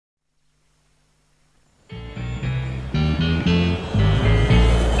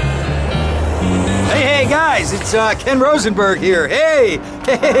guys, it's Ken Rosenberg here. Hey,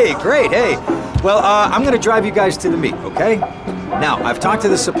 great, hey. Well, I'm gonna drive you guys to the meet, okay? Now, I've talked to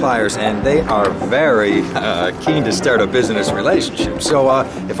the suppliers, and they are very keen to start a business relationship. So,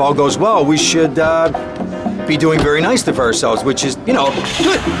 if all goes well, we should be doing very nicely for ourselves, which is, you know,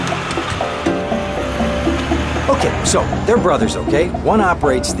 good. Okay, so they're brothers, okay? One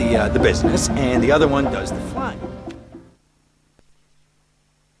operates the business, and the other one does the flying.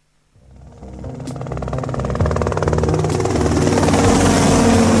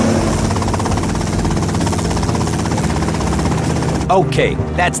 Okay,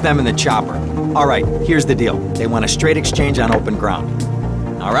 that's them in the chopper. All right, here's the deal. They want a straight exchange on open ground.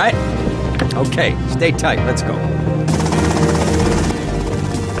 All right? Okay, stay tight. Let's go.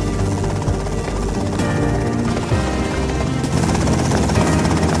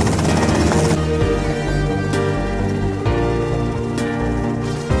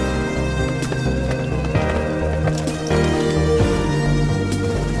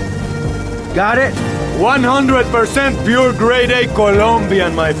 Got it? 100% pure grade A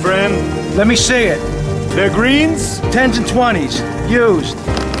Colombian, my friend. Let me see it. The greens? 10s and 20s. Used.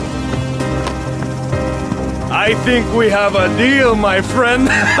 I think we have a deal, my friend.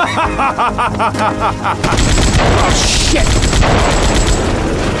 Oh, shit!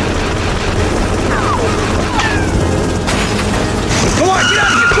 Come on, get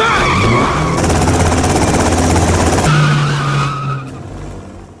out of here! Drive!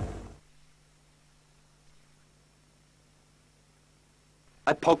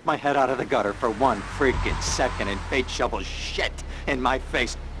 I poked my head out of the gutter for one freaking second and fate shovels shit in my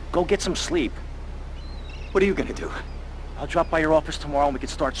face. Go get some sleep. What are you gonna do? I'll drop by your office tomorrow and we can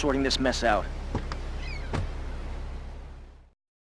start sorting this mess out.